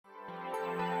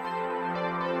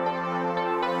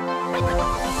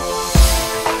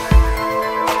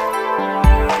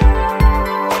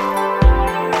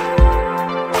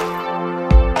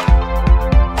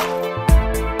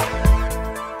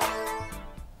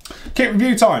Kit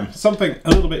review time, something a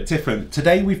little bit different.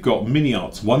 Today we've got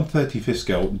Miniart's 1/35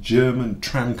 scale German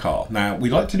tram car. Now we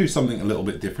like to do something a little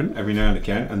bit different every now and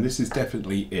again, and this is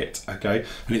definitely it, okay?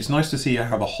 And it's nice to see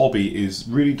how the hobby is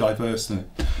really diverse and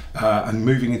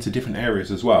moving into different areas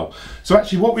as well. So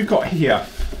actually what we've got here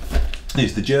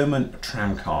is the German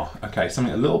tram car. Okay,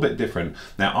 something a little bit different.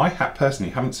 Now I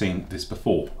personally haven't seen this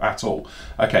before at all.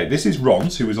 Okay, this is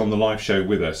Ron's, who was on the live show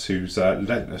with us, who's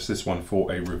lent us this one for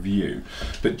a review.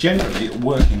 But generally,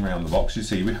 working around the box, you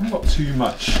see we haven't got too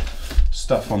much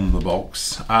stuff on the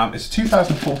box. It's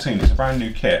 2014, it's a brand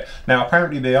new kit. Now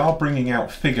apparently they are bringing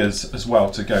out figures as well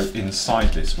to go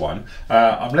inside this one.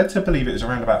 I'm led to believe it was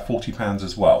around about £40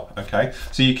 as well, okay?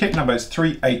 So your kit number is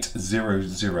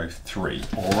 38003,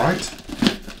 all right?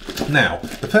 Now,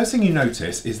 the first thing you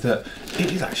notice is that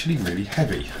it is actually really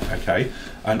heavy, okay?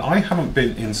 And I haven't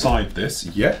been inside this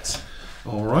yet.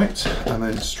 All right, and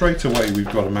then straight away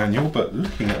we've got a manual, but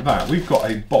looking at that, we've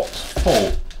got a box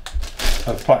full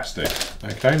of plastic.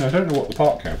 Okay, now I don't know what the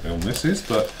part count on this is,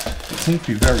 but it seems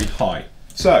to be very high.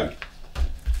 So,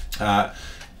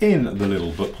 in the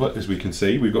little booklet, as we can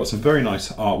see, we've got some very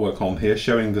nice artwork on here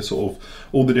showing the sort of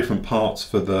all the different parts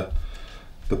for the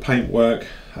paintwork.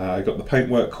 I've got the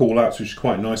paintwork call outs, which is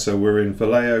quite nice. So we're in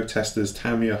Vallejo, Testers,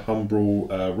 Tamiya, Humbrol,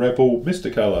 Rebel,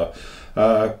 Mr. Colour,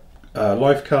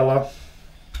 Life Colour,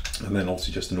 and then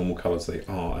obviously just the normal colours they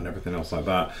are and everything else like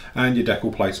that, and your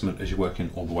decal placement as you're working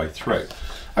all the way through.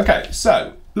 Okay,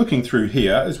 so looking through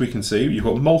here, as we can see, you've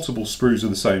got multiple sprues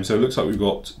of the same, so it looks like we've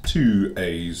got two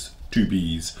A's, two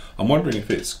B's. I'm wondering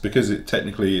if it's because it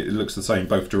looks the same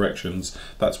both directions,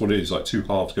 that's what it is, like two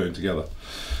halves going together.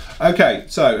 Okay,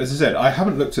 so as I said, I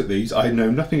haven't looked at these, I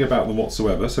know nothing about them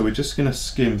whatsoever, so we're just going to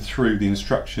skim through the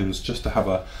instructions just to have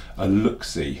a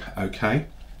look-see, okay?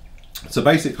 So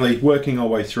basically, working our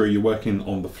way through, you're working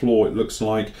on the floor, it looks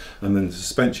like, and then the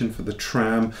suspension for the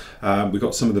tram. We've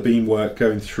got some of the beam work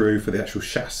going through for the actual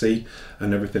chassis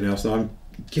and everything else. Now I'm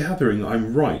gathering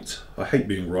I'm right. I hate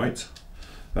being right.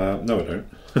 No, I don't.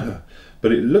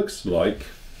 But it looks like,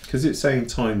 because it's saying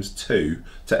 ×2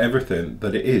 to everything,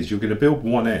 that it is. You're going to build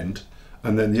one end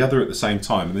and then the other at the same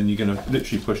time, and then you're going to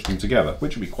literally push them together,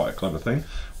 which would be quite a clever thing,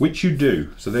 which you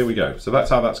do. So there we go. So that's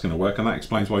how that's going to work, and that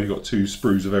explains why you've got two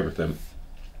sprues of everything.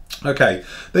 Okay,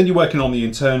 then you're working on the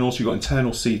internals. You've got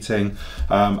internal seating,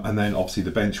 and then obviously the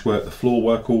bench work, the floor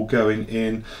work all going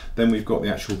in. Then we've got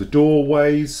the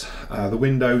doorways, the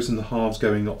windows and the halves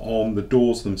going on, the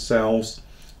doors themselves,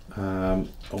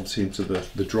 obviously into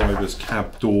the driver's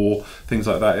cab door, things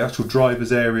like that, the actual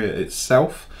driver's area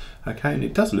itself. Okay, and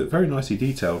it does look very nicely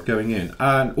detailed going in.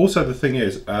 And also the thing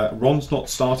is, Ron's not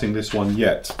starting this one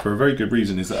yet for a very good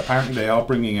reason, is that apparently they are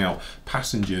bringing out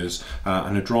passengers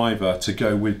and a driver to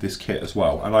go with this kit as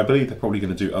well. And I believe they're probably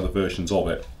going to do other versions of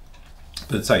it.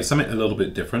 But say something a little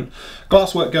bit different.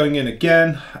 Glasswork going in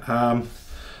again. And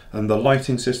the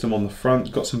lighting system on the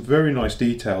front, got some very nice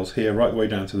details here right the way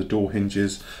down to the door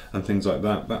hinges and things like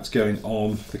that. That's going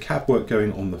on, the cab work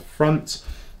going on the front.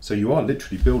 So you are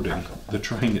literally building the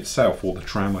train itself, or the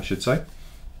tram I should say.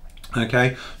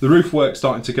 Okay, the roof work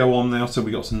starting to go on now, so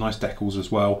we got some nice decals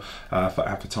as well for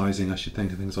advertising I should think,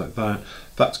 and things like that.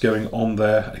 That's going on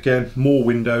there. Again, more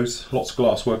windows, lots of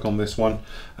glass work on this one.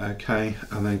 Okay,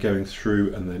 and then going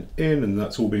through and then in, and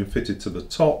that's all being fitted to the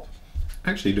top.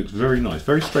 Actually looks very nice,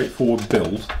 very straightforward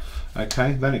build.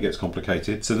 Okay, then it gets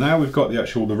complicated. So now we've got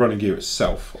the running gear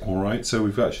itself. All right, so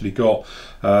we've actually got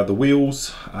the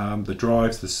wheels, the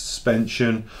drives, the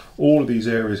suspension, all of these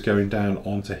areas going down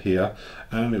onto here,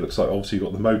 and it looks like obviously you've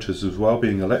got the motors as well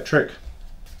being electric,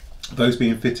 those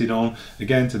being fitted on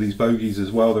again to these bogies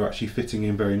as well. They're actually fitting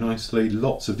in very nicely,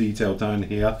 lots of detail down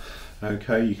here.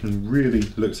 Okay, you can really,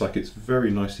 looks like it's very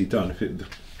nicely done if it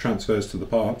transfers to the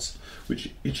parts,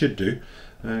 which it should do.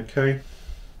 Okay,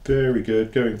 very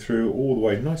good, going through all the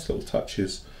way, nice little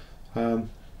touches. The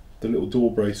little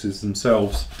door braces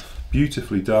themselves,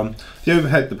 beautifully done. The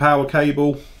overhead, the power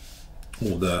cable,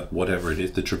 or the whatever it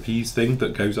is, the trapeze thing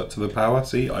that goes up to the power.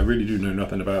 See, I really do know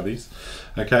nothing about these.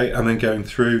 Okay, and then going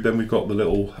through, then we've got the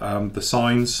little the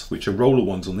signs, which are roller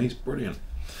ones on these, brilliant.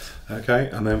 Okay,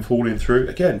 and then falling through,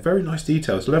 again, very nice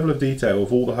details, level of detail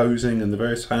of all the hosing and the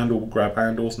various grab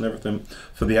handles and everything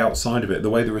for the outside of it, the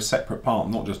way they're a separate part,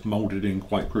 not just molded in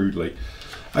quite crudely.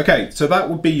 Okay, so that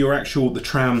would be your the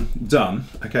tram done.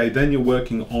 Okay, then you're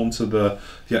working onto the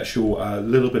actual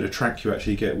little bit of track you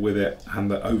actually get with it,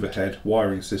 and the overhead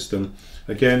wiring system.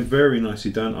 Again, very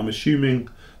nicely done. I'm assuming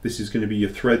this is going to be your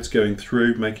threads going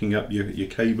through, making up your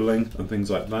cabling and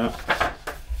things like that.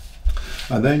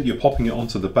 And then you're popping it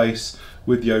onto the base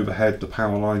with the overhead, the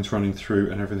power lines running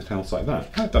through and everything else like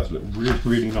that. That does look really,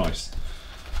 really nice.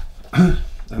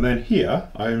 And then here,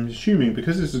 I'm assuming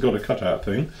because this has got a cutout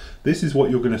thing, this is what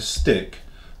you're going to stick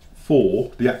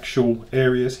for the actual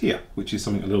areas here, which is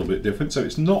something a little bit different. So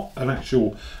it's not an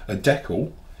actual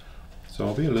decal. So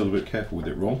I'll be a little bit careful with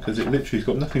it, Ron, because it literally has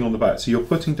got nothing on the back. So you're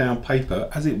putting down paper,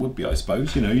 as it would be, I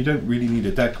suppose. You know, you don't really need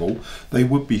a decal. They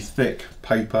would be thick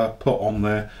paper put on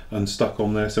there and stuck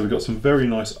on there. So we've got some very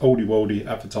nice oldie-woldy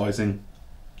advertising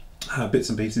bits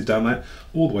and pieces down there,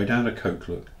 all the way down to Coke,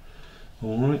 look.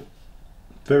 All right,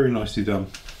 very nicely done.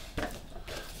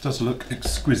 Does look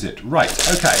exquisite. Right,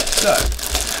 okay, so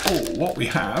what we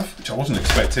have, which I wasn't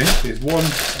expecting, is one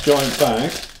giant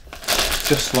bag,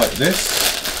 just like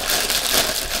this.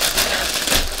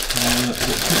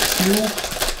 Fuel.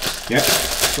 Yep,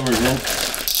 sorry, Ron.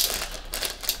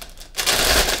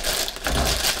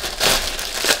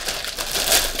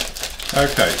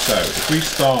 Okay, so if we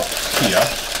start here,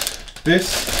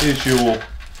 this is your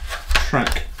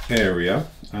track area,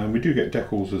 and we do get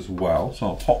decals as well, so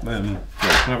I'll pop them, yeah, we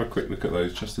can have a quick look at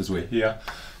those just as we're here.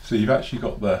 So you've actually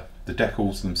got the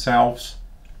decals themselves,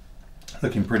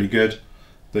 looking pretty good.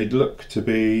 They look to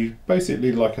be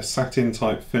basically like a satin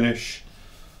type finish.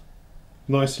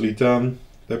 Nicely done.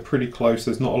 They're pretty close.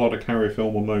 There's not a lot of carrier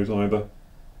film on those either.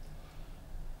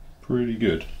 Pretty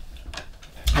good.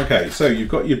 Okay, so you've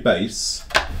got your base.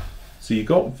 So you've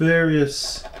got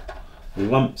various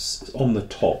lumps on the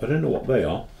top. I don't know what they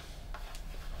are.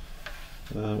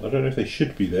 I don't know if they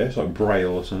should be there. It's like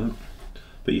braille or something.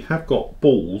 But you have got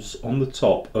balls on the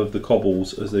top of the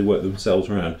cobbles as they work themselves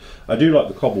around. I do like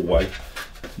the cobble way.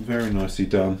 Very nicely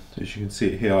done. As you can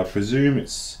see it here, I presume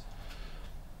it's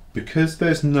because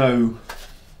there's no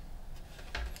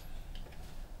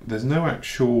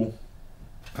actual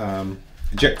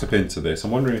ejector pin to this.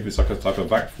 I'm wondering if it's like a type of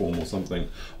vac form or something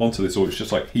onto this, or it's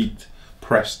just like heat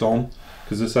pressed on,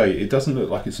 because as I say, it doesn't look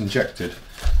like it's injected.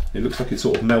 It looks like it's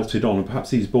sort of melted on, and perhaps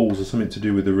these balls are something to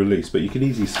do with the release, but you can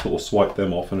easily sort of swipe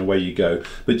them off and away you go.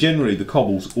 But generally the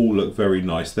cobbles all look very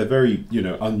nice. They're very, you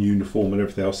know, ununiform and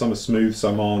everything else. Some are smooth,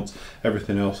 some aren't,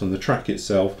 everything else. And the track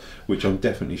itself, which I'm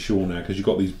definitely sure now, because you've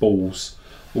got these balls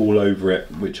all over it,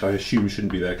 which I assume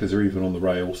shouldn't be there because they're even on the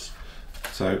rails.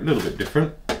 So a little bit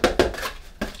different.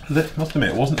 Must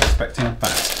admit, I wasn't expecting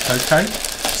that. Okay,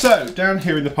 so down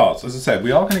here in the parts, as I said,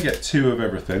 we are going to get two of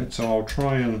everything, so I'll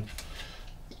try and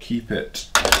keep it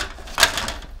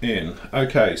in.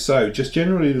 Okay, so just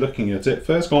generally looking at it,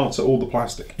 first glance at all the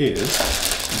plastic is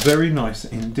very nice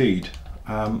indeed.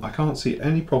 I can't see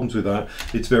any problems with that.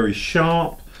 It's very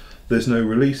sharp. There's no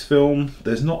release film.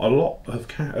 There's not a lot of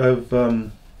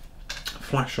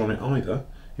flash on it either.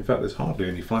 In fact, there's hardly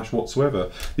any flash whatsoever.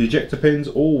 The ejector pins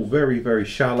all very, very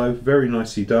shallow, very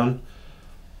nicely done.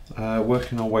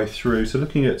 Working our way through, so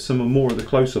looking at some more of the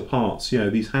closer parts, you know,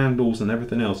 these handles and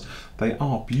everything else, they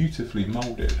are beautifully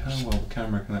moulded. How well the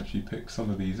camera can actually pick some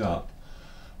of these up,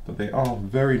 but they are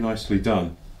very nicely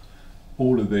done.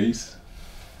 All of these,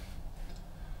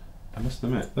 I must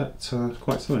admit, that's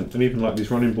quite something. And even like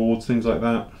these running boards, things like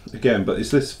that, again, but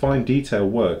it's this fine detail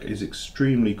work is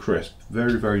extremely crisp,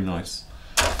 very, very nice.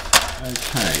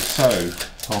 Okay, so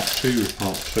part two is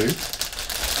part two.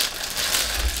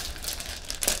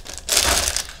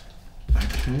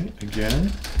 Okay,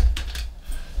 again,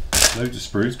 loads of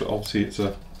sprues, but obviously it's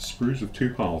a sprues of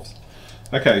two halves.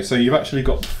 Okay, so you've actually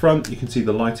got the front, you can see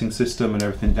the lighting system and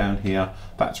everything down here.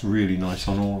 That's really nice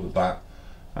on all of that.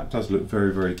 That does look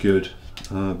very, very good.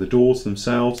 The doors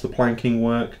themselves, the planking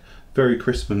work, very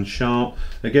crisp and sharp.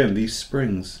 Again, these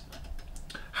springs.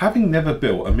 Having never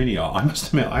built a Miniart, I must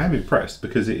admit I am impressed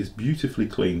because it is beautifully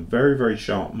clean, very, very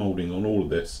sharp moulding on all of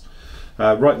this.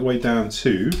 Right the way down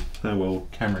to, how well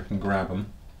camera can grab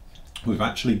them, we've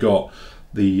actually got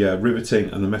the riveting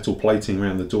and the metal plating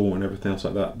around the door and everything else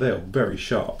like that. They are very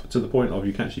sharp, to the point of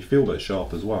you can actually feel they're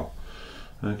sharp as well.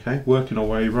 Okay, working our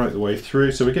way right the way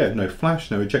through. So again, no flash,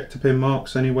 no ejector pin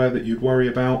marks anywhere that you'd worry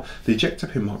about. The ejector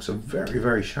pin marks are very,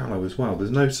 very shallow as well.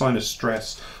 There's no sign of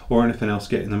stress or anything else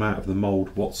getting them out of the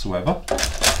mould whatsoever.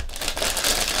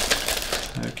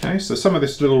 Okay, so some of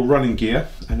this little running gear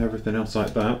and everything else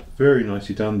like that, very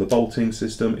nicely done. The bolting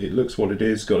system, it looks what it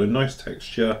is, got a nice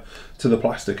texture to the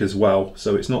plastic as well.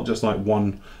 So it's not just like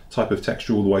one type of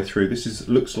texture all the way through. This is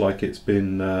looks like it's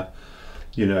been,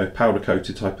 you know, powder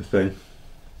coated type of thing.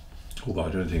 Although I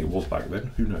don't think it was back then,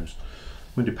 who knows?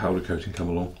 When did powder coating come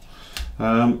along?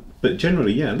 But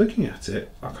generally, yeah, looking at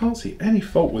it, I can't see any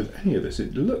fault with any of this.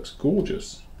 It looks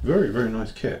gorgeous. Very, very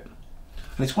nice kit.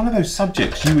 And it's one of those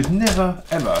subjects you would never,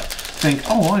 ever think,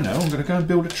 oh, I know, I'm going to go and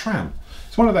build a tram.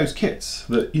 It's one of those kits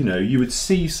that, you know, you would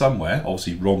see somewhere.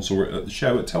 Obviously, Ron saw it at the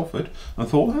show at Telford and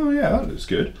thought, oh, yeah, that looks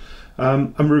good.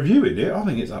 and reviewing it, I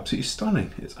think it's absolutely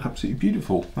stunning. It's absolutely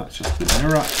beautiful. That's just the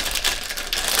mirror.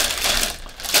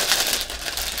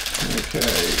 Okay,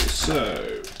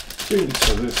 so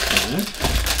into this guy.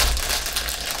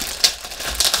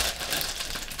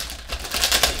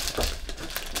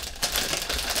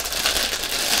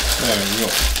 So we've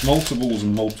got multiples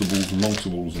and multiples and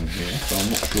multiples in here, so I'm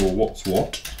not sure what's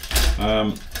what.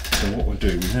 So what we'll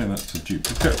do, we know that's a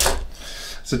duplicate.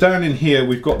 So down in here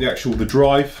we've got the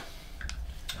drive.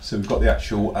 So we've got the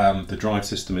actual the drive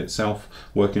system itself,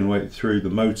 working way through the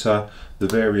motor, the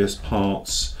various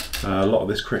parts, a lot of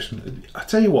this crispness. I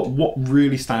tell you what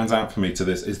really stands out for me to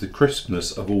this is the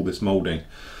crispness of all this moulding.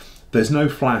 There's no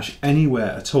flash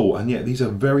anywhere at all, and yet these are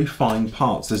very fine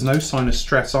parts. There's no sign of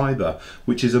stress either,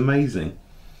 which is amazing.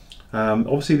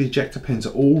 Obviously the ejector pins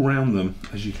are all around them,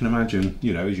 as you can imagine,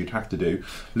 you know, as you'd have to do,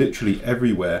 literally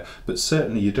everywhere, but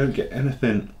certainly you don't get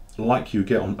anything like you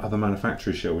get on other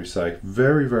manufacturers, shall we say.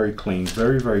 Very, very clean,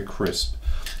 very, very crisp.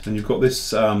 And you've got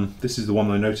this, this is the one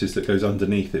I noticed that goes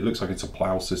underneath. It looks like it's a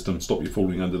plough system, stop you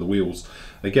falling under the wheels.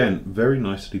 Again, very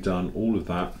nicely done, all of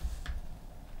that.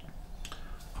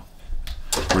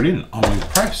 Brilliant, I'm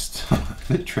impressed.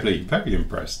 Literally, very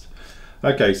impressed.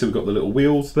 Okay, so we've got the little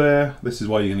wheels there. This is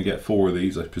why you're going to get 4 of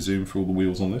these, I presume, for all the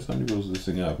wheels on this. How many wheels does this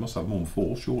thing have? Must have more than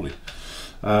 4, surely.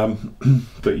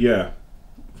 But yeah,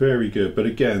 very good. But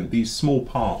again, these small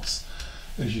parts,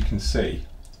 as you can see,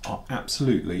 are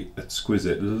absolutely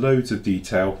exquisite. Loads of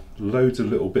detail, loads of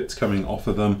little bits coming off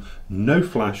of them. No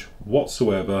flash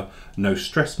whatsoever, no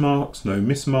stress marks, no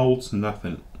mismolds,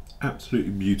 nothing.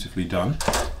 Absolutely beautifully done.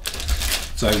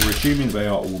 So we're assuming they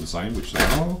are all the same, which they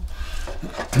are.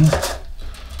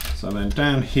 So then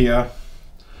down here,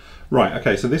 right,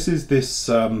 okay, so this is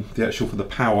the actual for the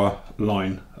power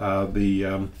line,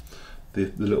 the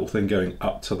little thing going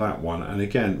up to that one, and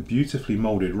again beautifully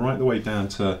molded right the way down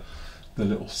to the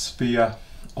little sphere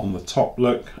on the top,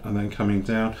 look, and then coming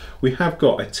down. We have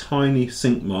got a tiny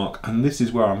sink mark, and this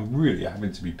is where I'm really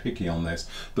having to be picky on this,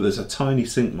 but there's a tiny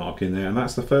sink mark in there, and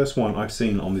that's the first one I've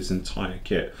seen on this entire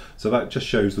kit, so that just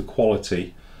shows the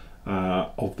quality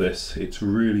of this. It's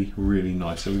really, really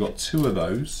nice. So we've got 2 of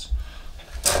those.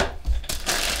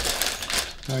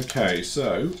 Okay,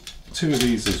 so 2 of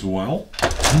these as well.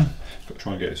 Got to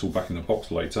try and get this all back in the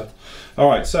box later.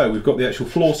 Alright, so we've got the actual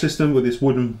floor system with this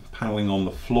wooden paneling on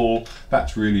the floor.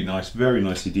 That's really nice, very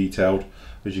nicely detailed.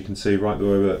 As you can see right the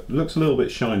way over, it looks a little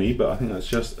bit shiny, but I think that's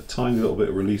just a tiny little bit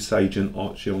of release agent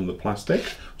actually on the plastic,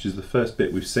 which is the first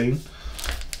bit we've seen.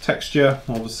 Texture,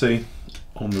 obviously,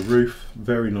 on the roof,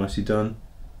 very nicely done.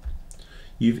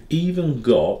 You've even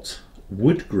got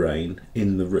wood grain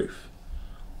in the roof.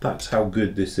 That's how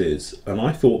good this is, and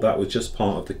I thought that was just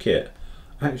part of the kit.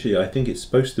 Actually, I think it's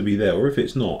supposed to be there, or if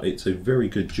it's not, it's a very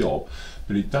good job.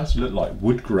 But it does look like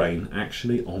wood grain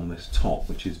actually on this top,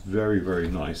 which is very, very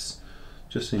nice.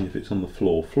 Just seeing if it's on the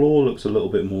floor. Floor looks a little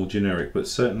bit more generic, but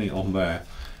certainly on there,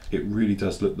 it really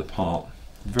does look the part.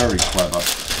 Very clever.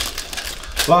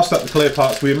 Last up, the clear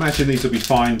parts. We imagine these will be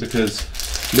fine because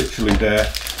literally they're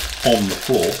on the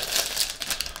floor,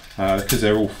 because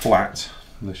they're all flat.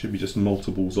 There should be just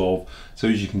multiples of. So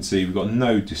as you can see, we've got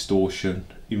no distortion,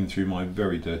 even through my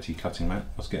very dirty cutting mat.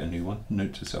 Let's get a new one.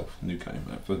 Note to self, new cutting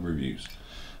mat for the reviews.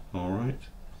 All right.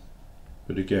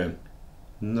 But again,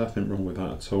 nothing wrong with that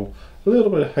at all. A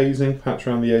little bit of hazing, patch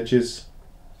around the edges.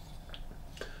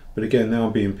 But again, now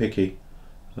I'm being picky.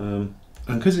 And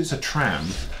because it's a tram,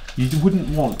 you wouldn't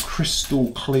want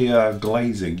crystal clear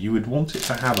glazing. You would want it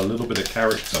to have a little bit of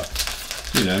character.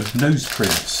 You know, nose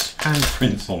prints, hand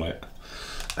prints on it.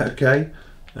 Okay,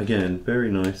 again, very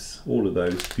nice. All of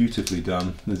those beautifully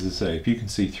done. As I say, if you can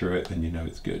see through it, then you know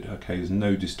it's good. Okay, there's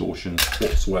no distortion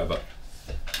whatsoever.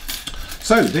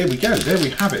 So there we go. There we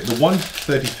have it. The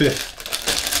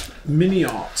 1/35th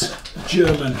Miniart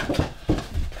German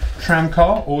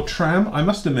Tramcar or tram. I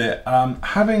must admit,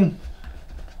 having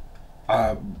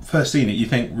first seen it, you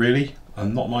think, really?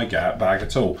 And not my bag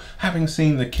at all. Having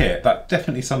seen the kit, that's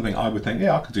definitely something I would think,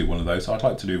 yeah, I could do one of those. I'd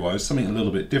like to do one. It's something a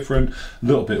little bit different, a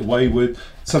little bit wayward,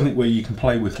 something where you can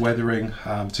play with weathering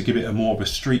to give it a more of a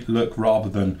street look rather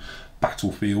than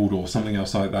battlefield or something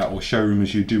else like that, or showroom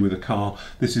as you do with a car.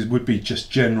 This would be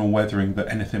just general weathering that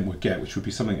anything would get, which would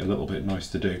be something a little bit nice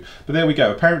to do. But there we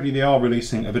go. Apparently they are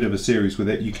releasing a bit of a series with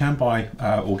it. You can buy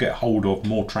or get hold of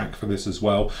more track for this as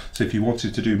well. So if you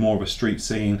wanted to do more of a street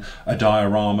scene, a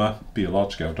diorama, be a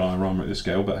large scale diorama at this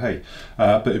scale, but hey,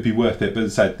 but it'd be worth it. But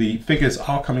as I said, the figures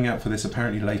are coming out for this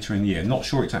apparently later in the year. Not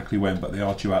sure exactly when, but they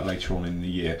are due out later on in the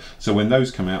year. So when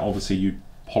those come out, obviously you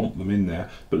plonk them in there,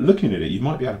 but looking at it, you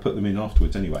might be able to put them in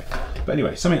afterwards anyway. But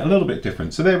anyway, something a little bit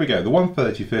different. So there we go, the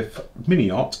 1/35th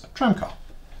Miniart Tramcar.